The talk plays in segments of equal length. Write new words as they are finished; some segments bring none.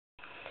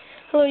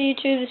Hello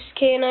YouTube, this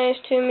is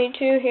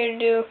KNIS2Me2 here to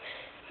do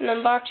an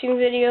unboxing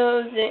video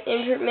of the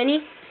Invert Mini.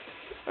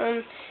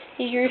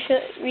 These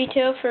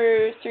retail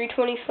for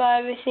 $3.25,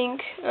 I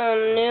think,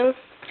 new.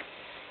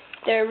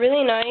 They're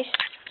really nice,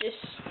 just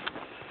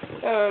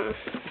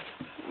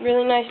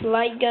really nice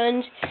light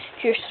guns.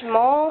 If you're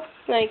small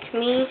like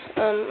me,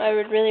 I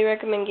would really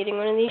recommend getting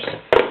one of these.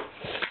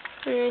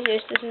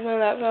 This is my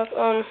laptop.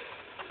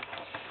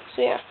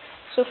 So yeah.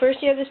 So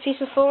first you have this piece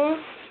of foam,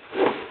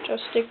 which I'll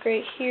stick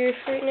right here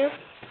for right now.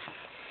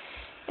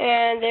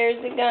 And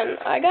there's the gun.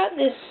 I got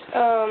this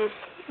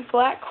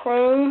black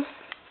chrome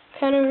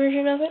kind of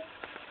version of it.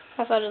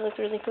 I thought it looked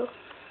really cool.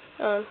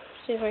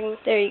 See if I can.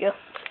 There you go.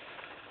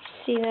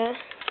 See that?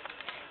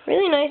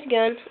 Really nice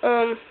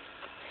gun.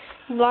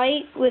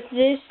 Light with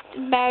this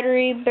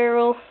battery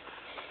barrel.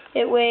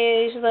 It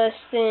weighs less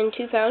than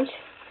 2 pounds.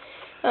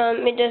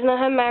 It does not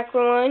have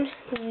macro line.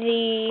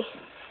 The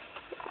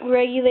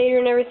regulator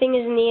and everything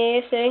is in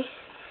the ASA.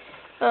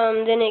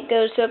 Then it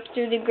goes up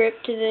through the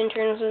grip to the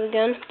internals of the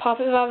gun.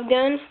 Poppet valve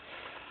gun.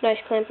 Nice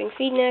clamping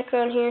feed neck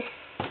on here.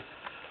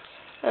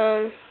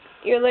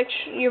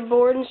 Your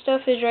board and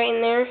stuff is right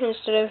in there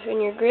instead of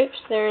in your grips.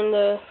 They're in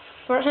the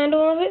front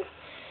handle of it.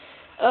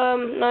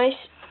 Nice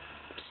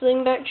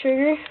sling back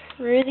trigger.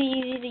 Really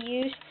easy to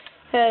use.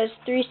 Has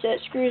 3 set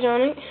screws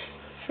on it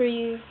for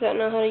you that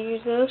know how to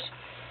use those.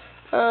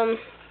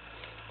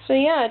 So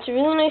yeah, it's a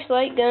really nice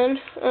light gun.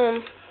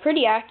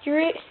 Pretty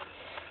accurate.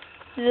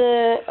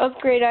 The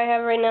upgrade I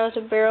have right now is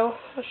a barrel.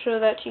 I'll show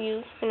that to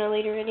you in a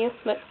later video.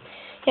 But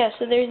yeah,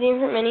 so there's the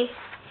Invert Mini.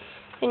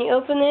 And you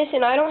open this,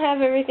 and I don't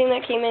have everything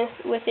that came in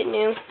with it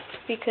new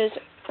because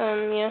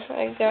yeah,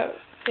 I got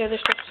the other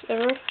stuff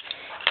everywhere.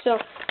 So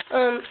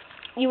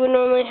you would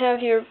normally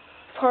have your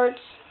parts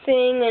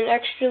thing and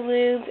extra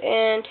lube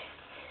and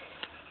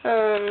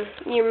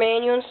your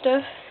manual and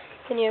stuff.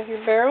 Then you have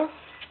your barrel.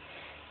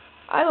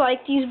 I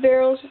like these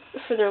barrels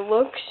for their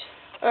looks.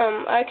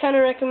 I kind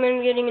of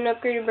recommend getting an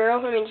upgraded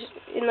barrel. I mean, just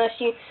unless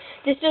you,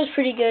 this does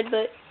pretty good,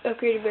 but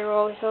upgraded barrel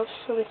always helps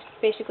with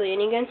basically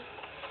any gun.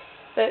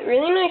 But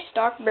really nice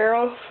stock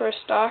barrel for a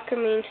stock. I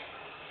mean,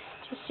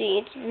 to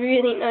see, it's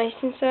really nice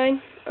inside.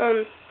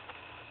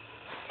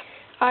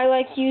 I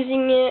like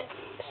using it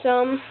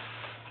some,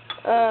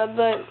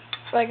 but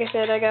like I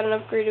said, I got an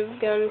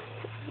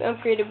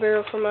upgraded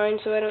barrel for mine,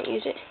 so I don't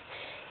use it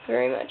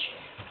very much.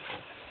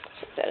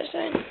 Set that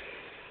aside.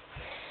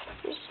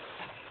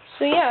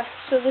 So yeah,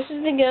 so this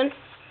is the gun.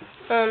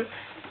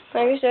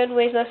 Like I said,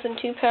 weighs less than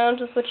 2 pounds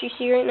with what you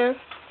see right now.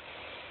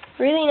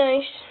 Really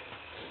nice,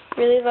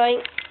 really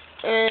light,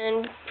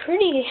 and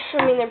pretty,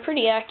 I mean, they're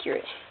pretty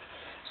accurate.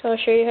 So I'll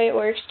show you how it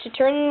works. To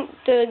turn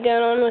the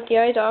gun on with the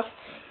eyes off,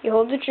 you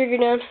hold the trigger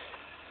down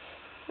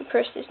and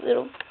press this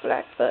little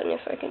black button,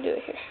 if I can do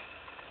it here,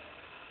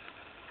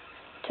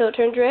 till it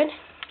turns red.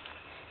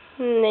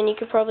 And then you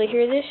could probably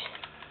hear this.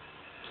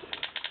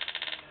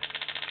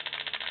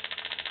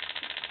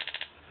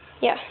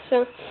 Yeah,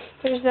 so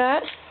there's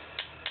that.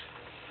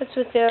 That's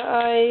with the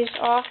eyes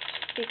off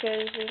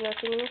because there's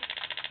nothing here.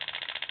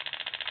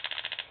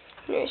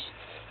 Anyways,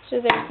 so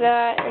there's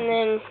that, and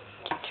then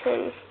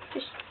to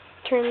just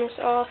turn this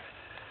off.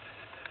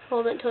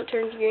 Hold it until it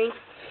turns green.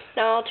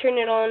 Now I'll turn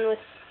it on with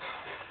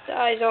the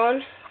eyes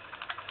on.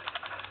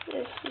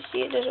 As you see,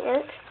 it doesn't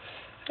work,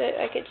 but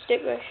I could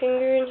stick my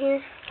finger in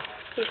here.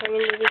 See if I can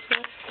do this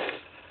now.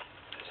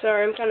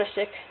 Sorry, I'm kind of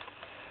sick.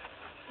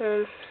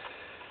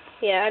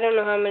 Yeah, I don't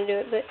know how I'm going to do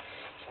it, but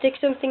stick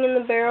something in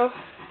the barrel,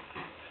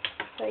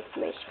 like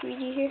my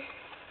squeegee here.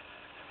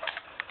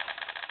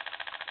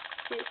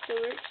 See, it still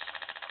works.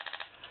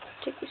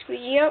 Take the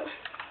squeegee out.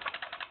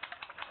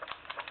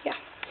 Yeah.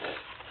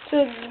 So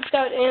it's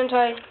got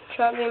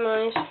anti-shot beam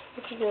eyes,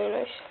 which is really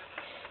nice.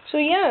 So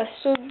yeah,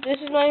 so this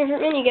is my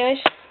Invert Mini,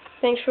 guys.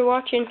 Thanks for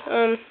watching.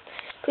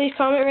 Please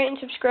comment, rate, and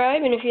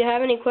subscribe, and if you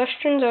have any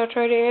questions, I'll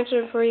try to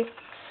answer them for you.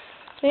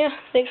 So yeah,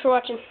 thanks for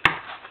watching.